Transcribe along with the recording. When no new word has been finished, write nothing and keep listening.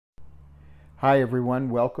Hi everyone,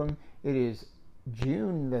 welcome. It is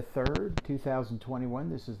June the 3rd,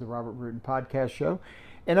 2021. This is the Robert Bruton Podcast Show,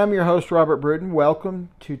 and I'm your host, Robert Bruton. Welcome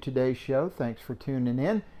to today's show. Thanks for tuning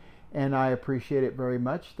in, and I appreciate it very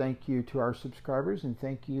much. Thank you to our subscribers, and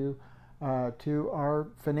thank you to our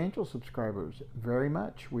financial subscribers very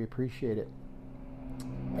much. We appreciate it.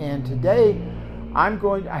 And today, I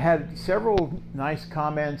had several nice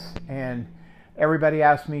comments, and everybody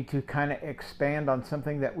asked me to kind of expand on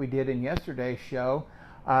something that we did in yesterday's show,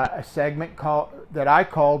 a segment that I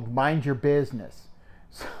called Mind Your Business.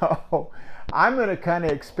 So I'm going to kind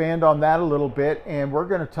of expand on that a little bit, and we're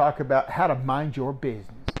going to talk about how to mind your business.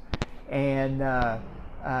 And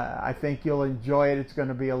I think you'll enjoy it. It's going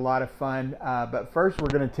to be a lot of fun. But first, we're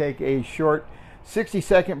going to take a short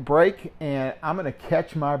 60-second break, and I'm going to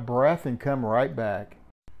catch my breath and come right back.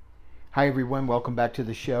 Hi, everyone. Welcome back to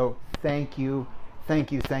the show. Thank you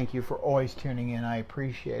for always tuning in. I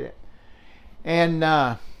appreciate it. And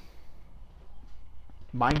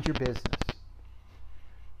mind your business.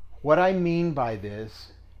 What I mean by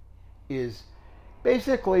this is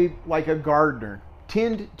basically like a gardener.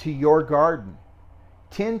 Tend to your garden.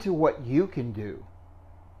 Tend to what you can do.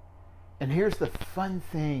 And here's the fun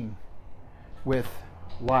thing with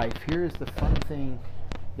life. Here's the fun thing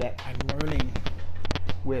that I'm learning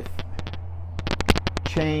with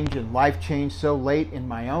change and life change so late in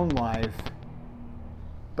my own life.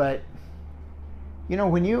 But you know,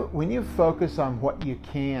 when you focus on what you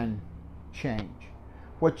can change,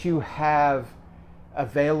 what you have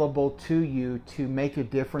available to you to make a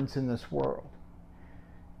difference in this world,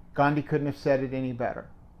 Gandhi couldn't have said it any better.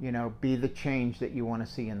 You know, be the change that you want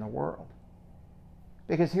to see in the world.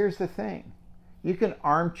 Because here's the thing, you can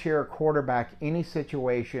armchair quarterback any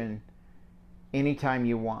situation anytime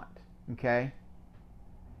you want. Okay?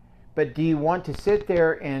 But do you want to sit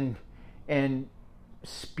there and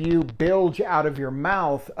spew bilge out of your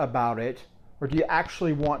mouth about it, or do you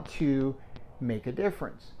actually want to make a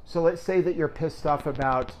difference? So let's say that you're pissed off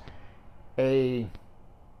about the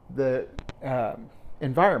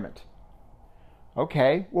environment.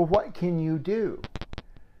 Okay, well, what can you do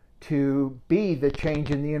to be the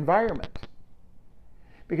change in the environment?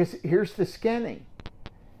 Because here's the skinny.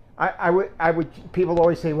 I would. People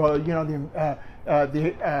always say, well, you know,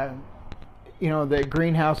 the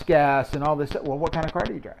greenhouse gas and all this. Well, what kind of car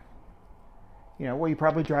do you drive? You know, well, you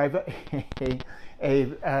probably drive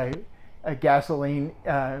a gasoline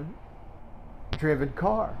driven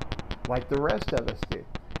car, like the rest of us do.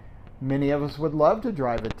 Many of us would love to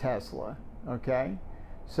drive a Tesla. Okay,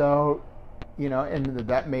 so you know, and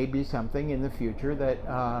that may be something in the future that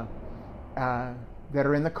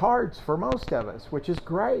are in the cards for most of us, which is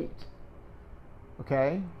great.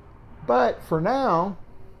 Okay, but for now,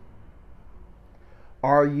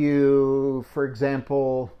 are you, for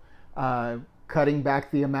example, cutting back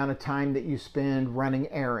the amount of time that you spend running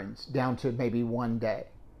errands down to maybe one day?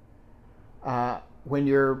 When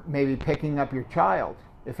you're maybe picking up your child,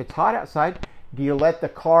 if it's hot outside, do you let the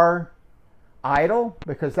car idle?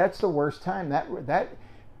 Because that's the worst time. That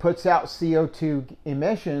puts out CO2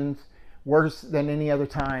 emissions worse than any other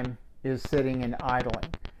time is sitting and idling.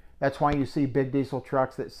 That's why you see big diesel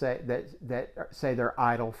trucks that say they're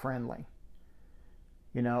idle friendly.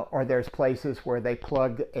 You know, or there's places where they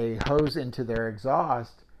plug a hose into their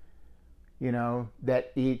exhaust, you know,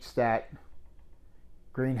 that eats that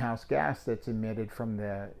greenhouse gas that's emitted from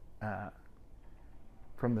the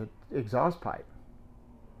exhaust pipe.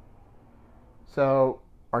 So,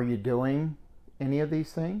 are you doing any of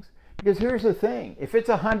these things? Because here's the thing, if it's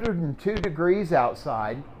 102 degrees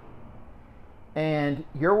outside and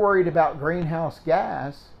you're worried about greenhouse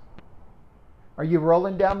gas, are you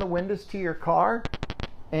rolling down the windows to your car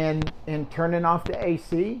and turning off the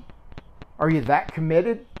AC? Are you that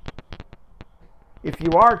committed? If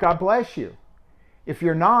you are, God bless you. If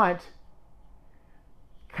you're not,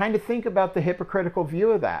 kind of think about the hypocritical view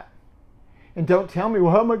of that. And don't tell me,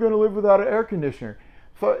 well, how am I going to live without an air conditioner?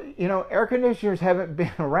 You know, air conditioners haven't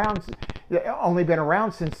been around, only been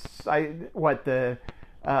around since, in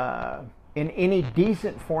any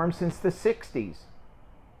decent form since the 60s.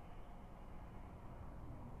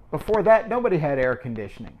 Before that, nobody had air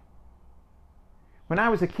conditioning. When I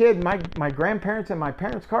was a kid, my grandparents and my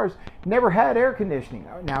parents' cars never had air conditioning.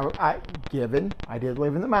 Now, I did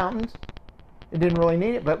live in the mountains, it didn't really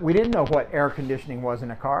need it, but we didn't know what air conditioning was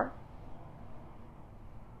in a car.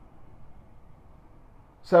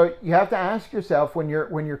 So you have to ask yourself, when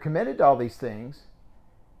you're committed to all these things,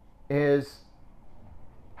 is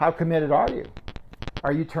how committed are you?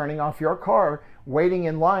 Are you turning off your car, waiting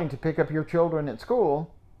in line to pick up your children at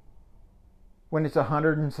school when it's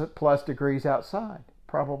 100+ degrees outside?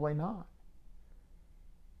 Probably not.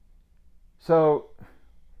 So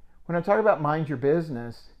when I talk about mind your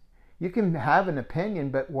business, you can have an opinion,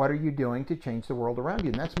 but what are you doing to change the world around you?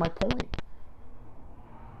 And that's my point.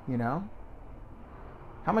 You know?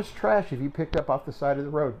 How much trash have you picked up off the side of the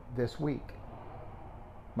road this week?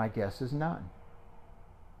 My guess is none.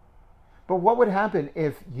 But what would happen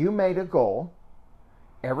if you made a goal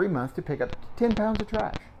every month to pick up 10 pounds of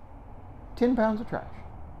trash? 10 pounds of trash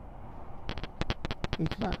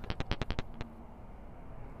each month.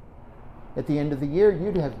 At the end of the year,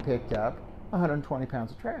 you'd have picked up 120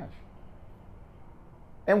 pounds of trash.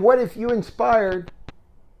 And what if you inspired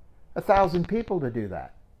 1,000 people to do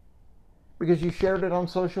that? Because you shared it on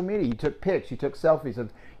social media. You took pics, you took selfies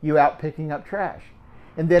of you out picking up trash.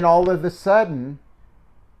 And then all of a sudden,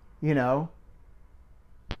 you know,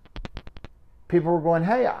 people were going,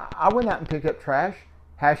 hey, I went out and picked up trash.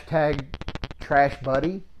 Hashtag trash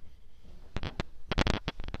buddy.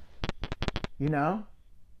 You know?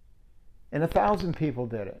 And 1,000 people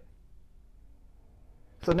did it.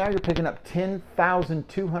 So now you're picking up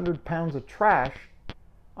 10,200 pounds of trash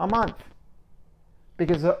a month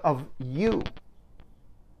because of you.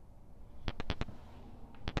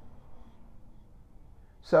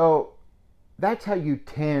 So that's how you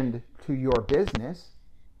tend to your business.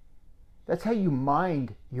 That's how you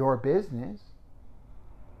mind your business.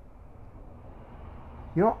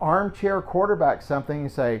 You don't armchair quarterback something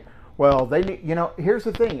and say, well, they need, you know, here's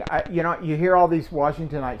the thing. You hear all these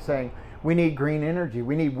Washingtonites saying, we need green energy.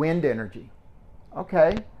 We need wind energy.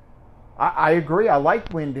 Okay. I agree. I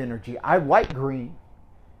like wind energy. I like green.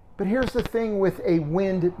 But here's the thing with a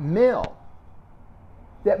windmill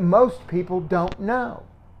that most people don't know.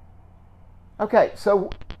 Okay,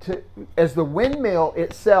 so as the windmill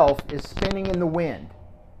itself is spinning in the wind,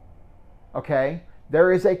 okay,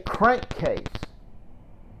 there is a crankcase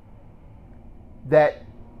that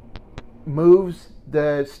moves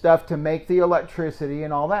the stuff to make the electricity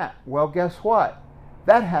and all that. Well, guess what?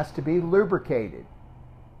 That has to be lubricated.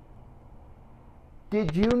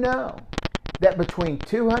 Did you know that between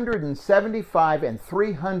 275 and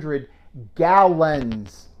 300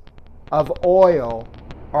 gallons of oil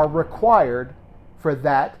are required for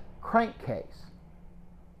that crankcase?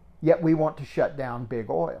 Yet we want to shut down big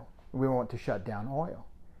oil. We want to shut down oil.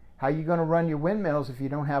 How are you going to run your windmills if you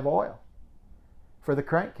don't have oil for the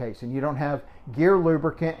crankcase, and you don't have gear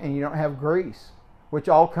lubricant, and you don't have grease, which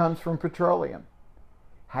all comes from petroleum?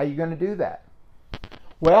 How are you going to do that?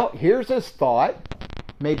 Well, here's this thought.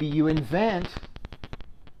 Maybe you invent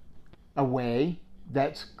a way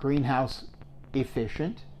that's greenhouse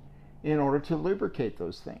efficient in order to lubricate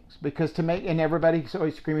those things. Because to make, and everybody's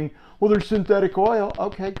always screaming, well, there's synthetic oil.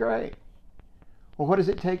 Okay, great. Well, what does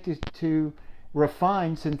it take to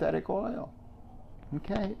refine synthetic oil?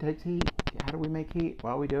 Okay, it takes heat. How do we make heat?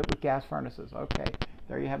 Well, we do it with gas furnaces. Okay,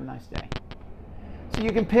 there you have a nice day. So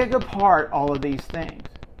you can pick apart all of these things.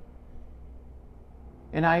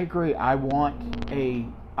 And I agree. I want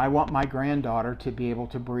my granddaughter to be able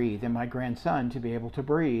to breathe and my grandson to be able to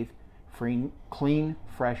breathe free, clean,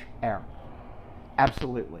 fresh air.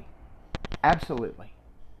 Absolutely. Absolutely.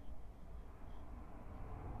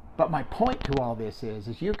 But my point to all this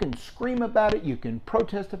is you can scream about it, you can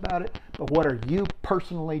protest about it, but what are you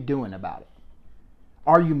personally doing about it?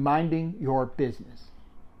 Are you minding your business?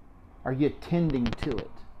 Are you attending to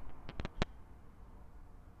it?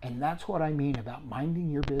 And that's what I mean about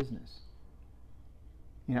minding your business.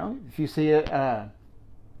 You know, if you see it, I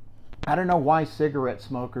don't know why cigarette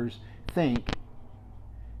smokers think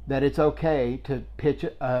that it's okay to pitch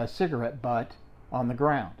a cigarette butt on the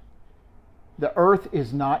ground. The earth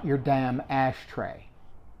is not your damn ashtray.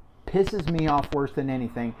 Pisses me off worse than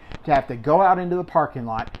anything to have to go out into the parking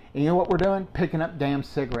lot, and you know what we're doing? Picking up damn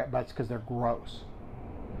cigarette butts because they're gross.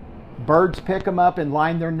 Birds pick them up and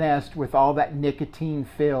line their nest with all that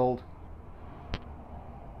nicotine-filled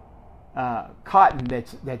cotton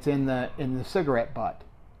that's in the cigarette butt.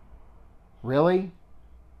 Really?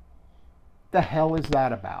 The hell is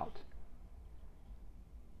that about?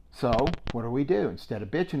 So, what do? Instead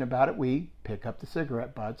of bitching about it, we pick up the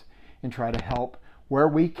cigarette butts and try to help where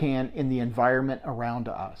we can in the environment around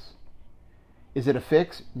us. Is it a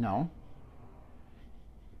fix? No.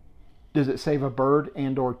 Does it save a bird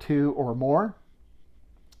and or two or more?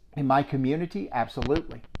 In my community,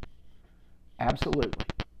 absolutely. Absolutely.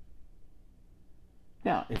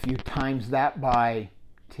 Now, if you times that by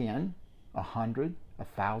 10, 100,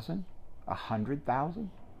 1,000,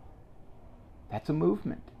 100,000, that's a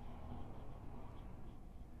movement.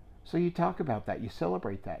 So you talk about that, you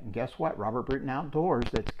celebrate that. And guess what? Robert Bruton Outdoors,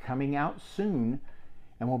 that's coming out soon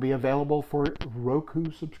and will be available for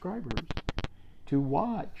Roku subscribers to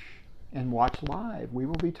watch and watch live. We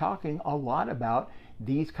will be talking a lot about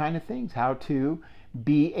these kind of things, how to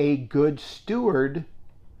be a good steward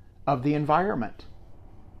of the environment.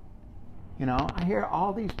 You know, I hear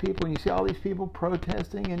all these people, and you see all these people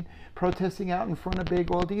protesting out in front of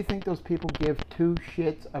big oil. Do you think those people give two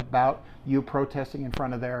shits about you protesting in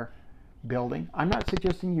front of their building? I'm not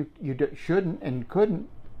suggesting you shouldn't and couldn't.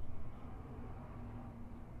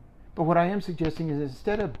 But what I am suggesting is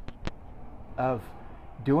instead of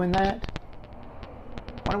doing that,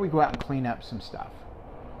 why don't we go out and clean up some stuff?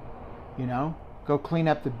 You know, go clean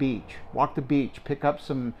up the beach, walk the beach, pick up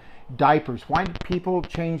some diapers. Why do people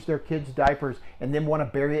change their kids' diapers and then want to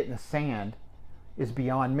bury it in the sand is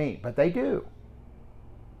beyond me, but they do.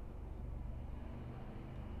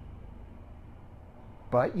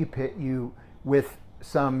 But you with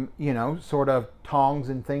some, you know, sort of tongs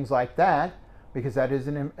and things like that, because that is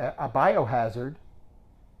a biohazard.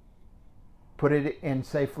 Put it in,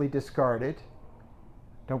 safely discard it.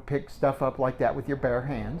 Don't pick stuff up like that with your bare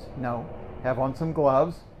hands. No, have on some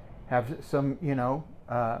gloves. Have some, you know,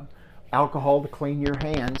 alcohol to clean your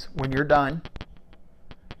hands when you're done.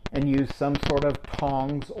 And use some sort of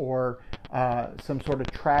tongs or some sort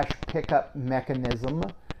of trash pickup mechanism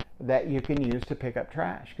that you can use to pick up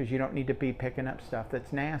trash, because you don't need to be picking up stuff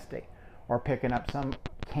that's nasty or picking up some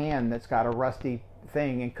can that's got a rusty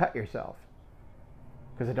thing and cut yourself,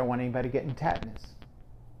 because I don't want anybody getting tetanus.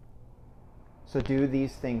 So do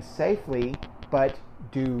these things safely, but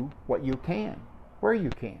do what you can, where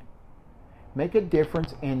you can. Make a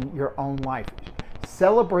difference in your own life.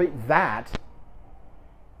 Celebrate that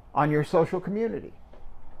on your social community.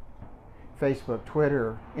 Facebook,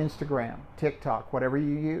 Twitter, Instagram, TikTok, whatever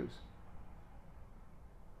you use.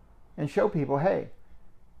 And show people, hey,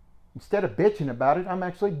 instead of bitching about it, I'm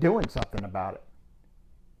actually doing something about it.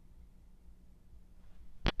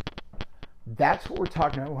 That's what we're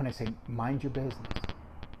talking about when I say mind your business.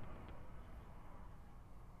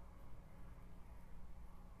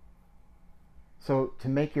 So to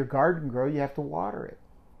make your garden grow, you have to water it.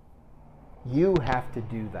 You have to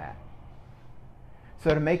do that.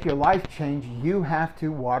 So to make your life change, you have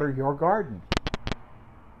to water your garden.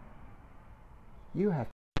 You have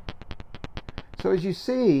to. So as you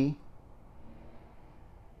see,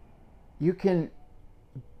 you can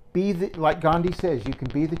be the, like Gandhi says, you can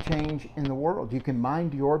be the change in the world. You can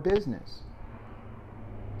mind your business.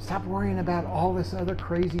 Stop worrying about all this other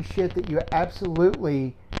crazy shit that you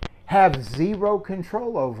absolutely have zero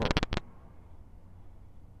control over.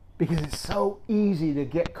 Because it's so easy to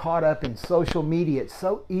get caught up in social media. It's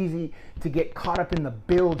so easy to get caught up in the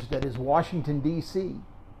bilge that is Washington, D.C.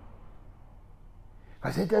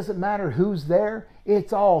 Because it doesn't matter who's there.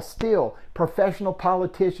 It's all still professional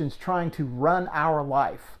politicians trying to run our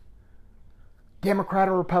life. Democrat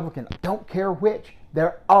or Republican, I don't care which.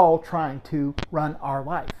 They're all trying to run our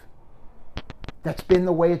life. That's been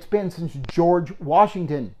the way it's been since George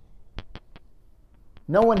Washington.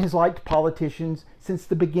 No one has liked politicians since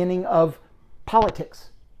the beginning of politics.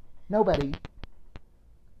 Nobody.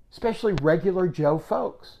 Especially regular Joe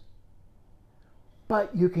folks.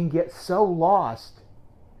 But you can get so lost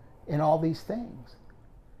in all these things.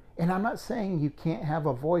 And I'm not saying you can't have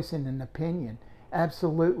a voice and an opinion.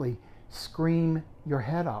 Absolutely. Scream your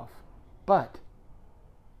head off. But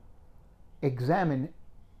examine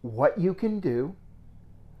what you can do,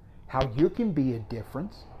 how you can be a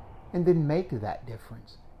difference, and then make that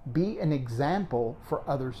difference. Be an example for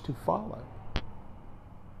others to follow.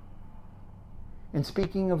 And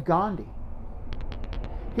speaking of Gandhi,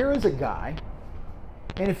 here is a guy,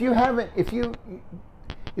 and if you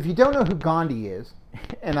don't know who Gandhi is,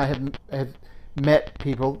 and I have met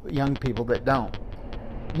people, young people that don't,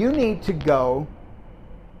 you need to go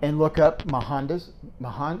and look up Mohan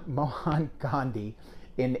Gandhi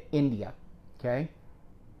in India. Okay?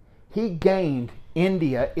 He gained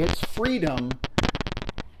India its freedom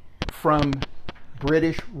from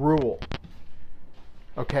British rule.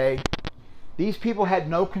 Okay? These people had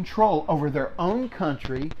no control over their own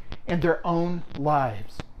country and their own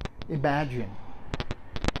lives. Imagine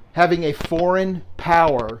having a foreign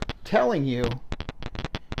power telling you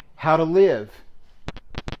how to live,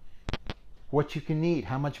 what you can eat,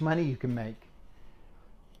 how much money you can make.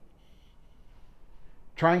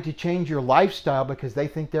 Trying to change your lifestyle because they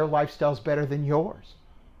think their lifestyle is better than yours.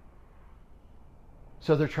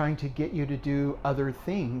 So they're trying to get you to do other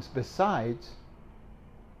things besides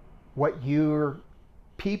what your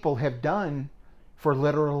people have done for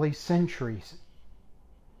literally centuries.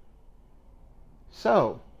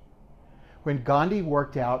 So, when Gandhi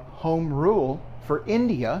worked out home rule for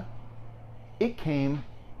India, it came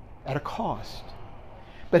at a cost.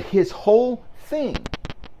 But his whole thing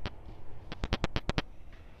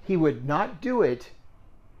He would not do it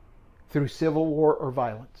through civil war or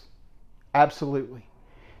violence. Absolutely.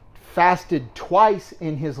 Fasted twice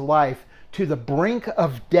in his life to the brink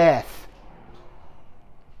of death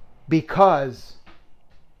because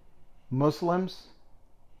Muslims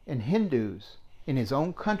and Hindus in his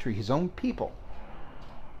own country, his own people,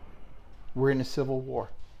 were in a civil war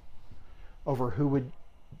over who would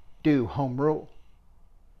do home rule.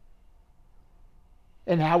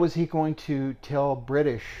 And how was he going to tell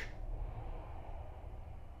British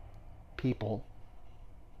people,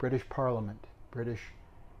 British Parliament, British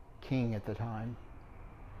King at the time,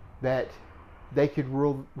 that they could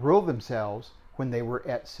rule themselves when they were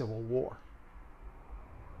at civil war?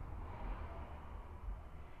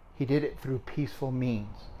 He did it through peaceful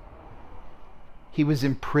means. He was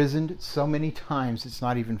imprisoned so many times it's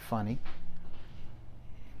not even funny.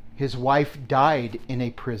 His wife died in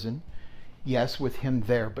a prison. Yes, with him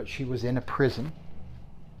there, but she was in a prison.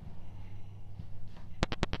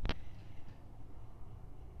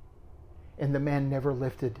 And the man never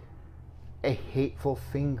lifted a hateful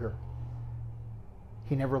finger.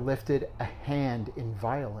 He never lifted a hand in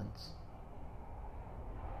violence.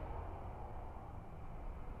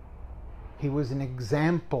 He was an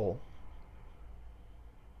example.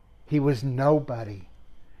 He was nobody.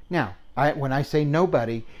 Now, when I say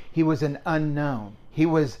nobody, he was an unknown. He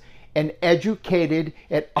was an educated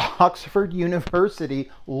at Oxford University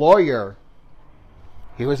lawyer.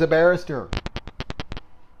 He was a barrister.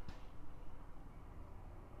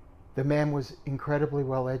 The man was incredibly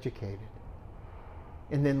well educated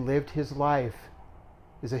and then lived his life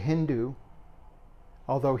as a Hindu,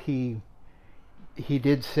 although he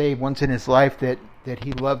did say once in his life that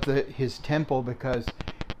he loved his temple because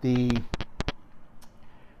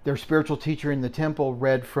their spiritual teacher in the temple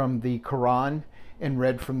read from the Quran and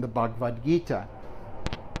read from the Bhagavad Gita.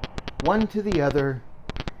 One to the other,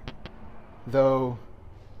 though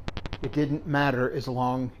it didn't matter as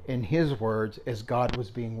long, in his words, as God was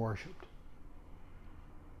being worshipped.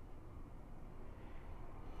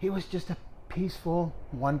 He was just a peaceful,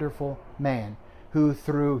 wonderful man who,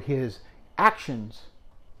 through his actions,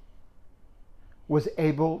 was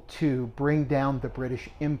able to bring down the British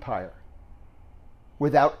Empire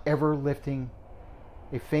without ever lifting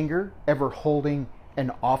a finger, ever holding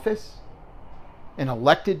an office, an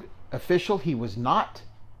elected official. He was not.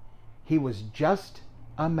 He was just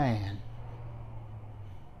a man.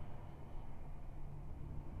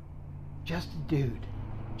 Just a dude.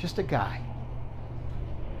 Just a guy.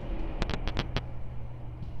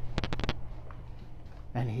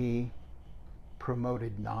 And he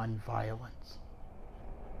promoted nonviolence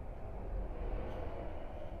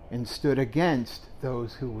and stood against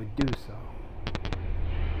those who would do so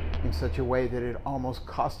in such a way that it almost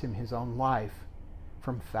cost him his own life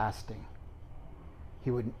from fasting.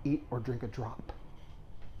 He wouldn't eat or drink a drop.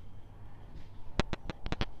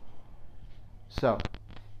 So,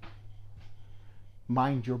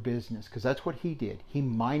 mind your business, because that's what he did. He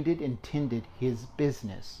minded and tended his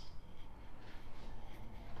business.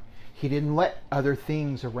 He didn't let other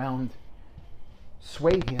things around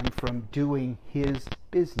sway him from doing his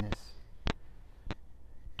business,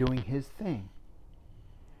 doing his thing.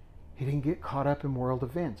 He didn't get caught up in world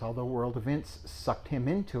events. Although world events sucked him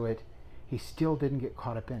into it, he still didn't get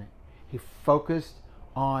caught up in it. He focused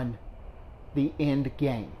on the end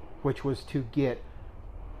game, which was to get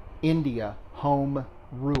India home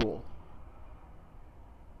rule,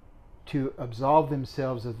 to absolve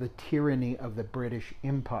themselves of the tyranny of the British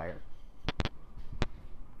Empire.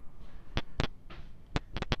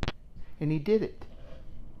 And he did it.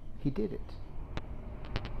 He did it.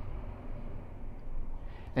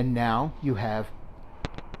 And now you have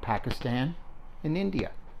Pakistan and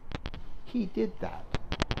India. He did that.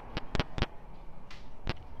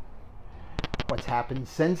 What's happened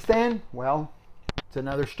since then? Well, it's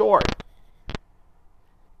another story.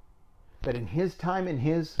 But in his time, in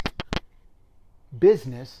his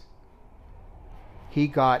business, he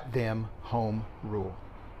got them home rule.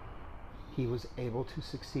 He was able to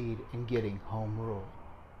succeed in getting home rule.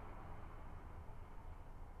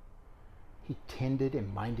 He tended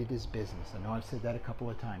and minded his business. I know I've said that a couple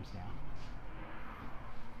of times now.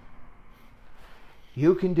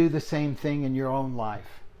 You can do the same thing in your own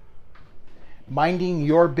life. Minding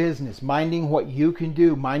your business, minding what you can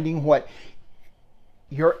do, minding what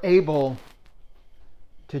you're able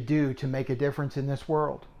to do to make a difference in this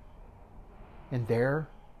world. And therein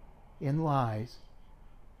lies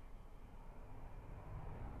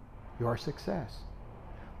your success.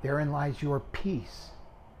 Therein lies your peace,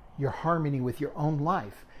 your harmony with your own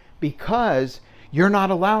life, because you're not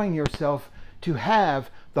allowing yourself to have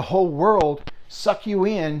the whole world suck you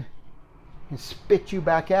in and spit you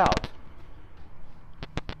back out.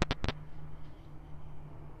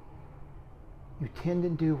 You tend to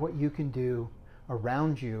do what you can do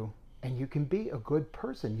around you, and you can be a good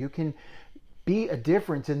person. You can be a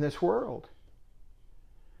difference in this world.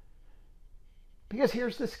 Because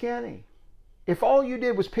here's the skinny. If all you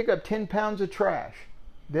did was pick up 10 pounds of trash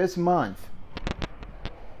this month,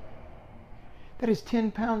 that is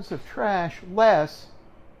 10 pounds of trash less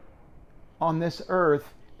on this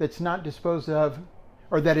earth that's not disposed of,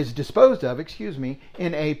 or that is disposed of,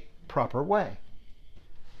 in a proper way.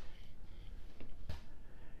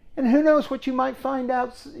 And who knows what you might find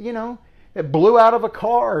out, it blew out of a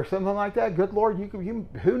car or something like that. Good Lord,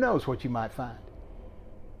 who knows what you might find.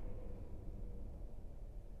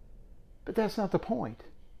 But that's not the point.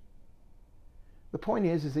 The point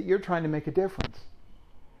is that you're trying to make a difference.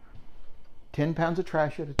 10 pounds of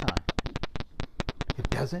trash at a time. It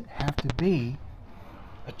doesn't have to be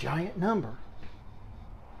a giant number.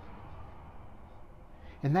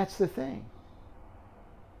 And that's the thing.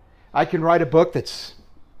 I can write a book that's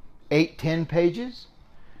 8-10 pages,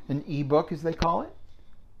 an ebook as they call it,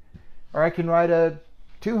 or I can write a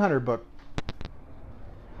 200 book.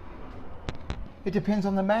 It depends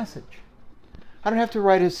on the message. I don't have to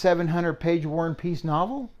write a 700-page War and Peace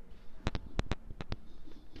novel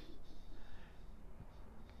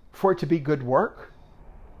for it to be good work.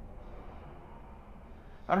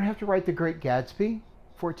 I don't have to write The Great Gatsby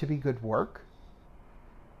for it to be good work.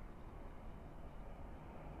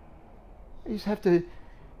 I just have to,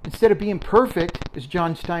 instead of being perfect, as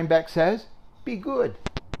John Steinbeck says, be good.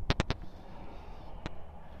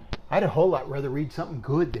 I'd a whole lot rather read something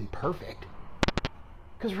good than perfect.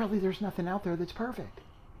 Because really there's nothing out there that's perfect.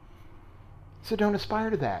 So don't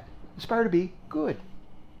aspire to that. Aspire to be good.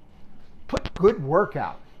 Put good work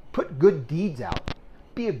out. Put good deeds out.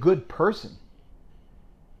 Be a good person.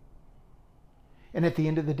 And at the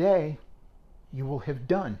end of the day, you will have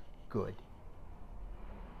done good.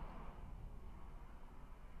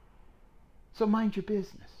 So mind your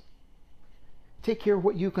business. Take care of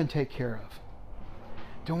what you can take care of.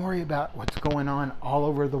 Don't worry about what's going on all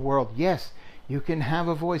over the world. Yes, you can have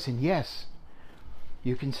a voice, and yes,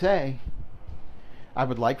 you can say, I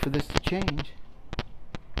would like for this to change.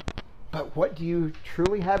 But what do you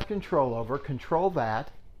truly have control over? Control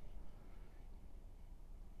that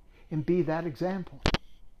and be that example.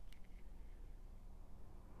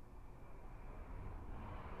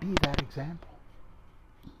 Be that example.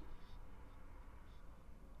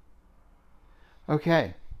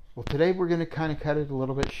 Okay, well today we're going to kind of cut it a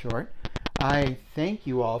little bit short. I thank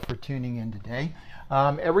you all for tuning in today.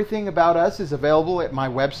 Everything about us is available at my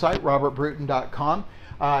website, robertbruton.com.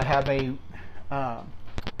 I have a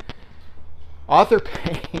author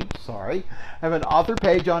page, I have an author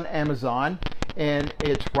page on Amazon, and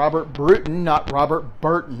it's Robert Bruton, not Robert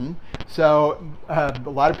Burton. So a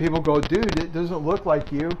lot of people go, dude, it doesn't look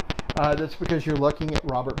like you. That's because you're looking at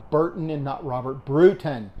Robert Burton and not Robert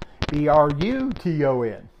Bruton.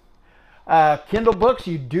 B-R-U-T-O-N. Kindle books,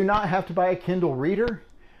 you do not have to buy a Kindle reader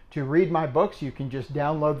to read my books. You can just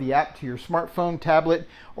download the app to your smartphone, tablet,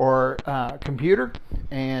 or computer,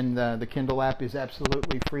 and the Kindle app is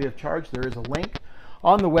absolutely free of charge. There is a link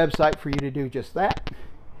on the website for you to do just that.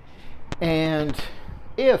 And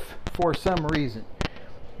if, for some reason,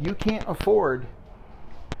 you can't afford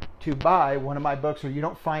to buy one of my books, or you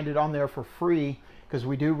don't find it on there for free, because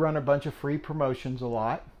we do run a bunch of free promotions a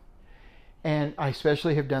lot, and I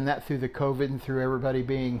especially have done that through the COVID and through everybody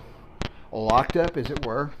being locked up, as it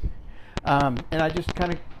were. And I just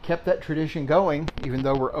kind of kept that tradition going, even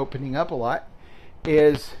though we're opening up a lot,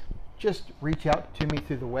 is just reach out to me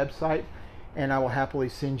through the website, and I will happily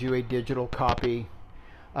send you a digital copy,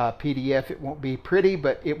 PDF. It won't be pretty,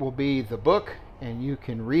 but it will be the book, and you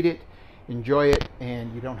can read it, enjoy it,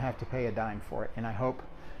 and you don't have to pay a dime for it. And I hope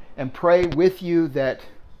and pray with you that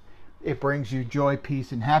it brings you joy,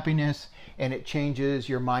 peace, and happiness, and it changes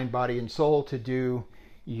your mind, body, and soul to do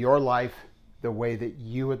your life the way that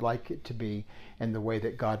you would like it to be and the way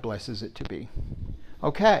that God blesses it to be.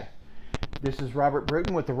 Okay, this is Robert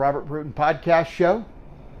Bruton with the Robert Bruton Podcast Show.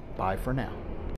 Bye for now.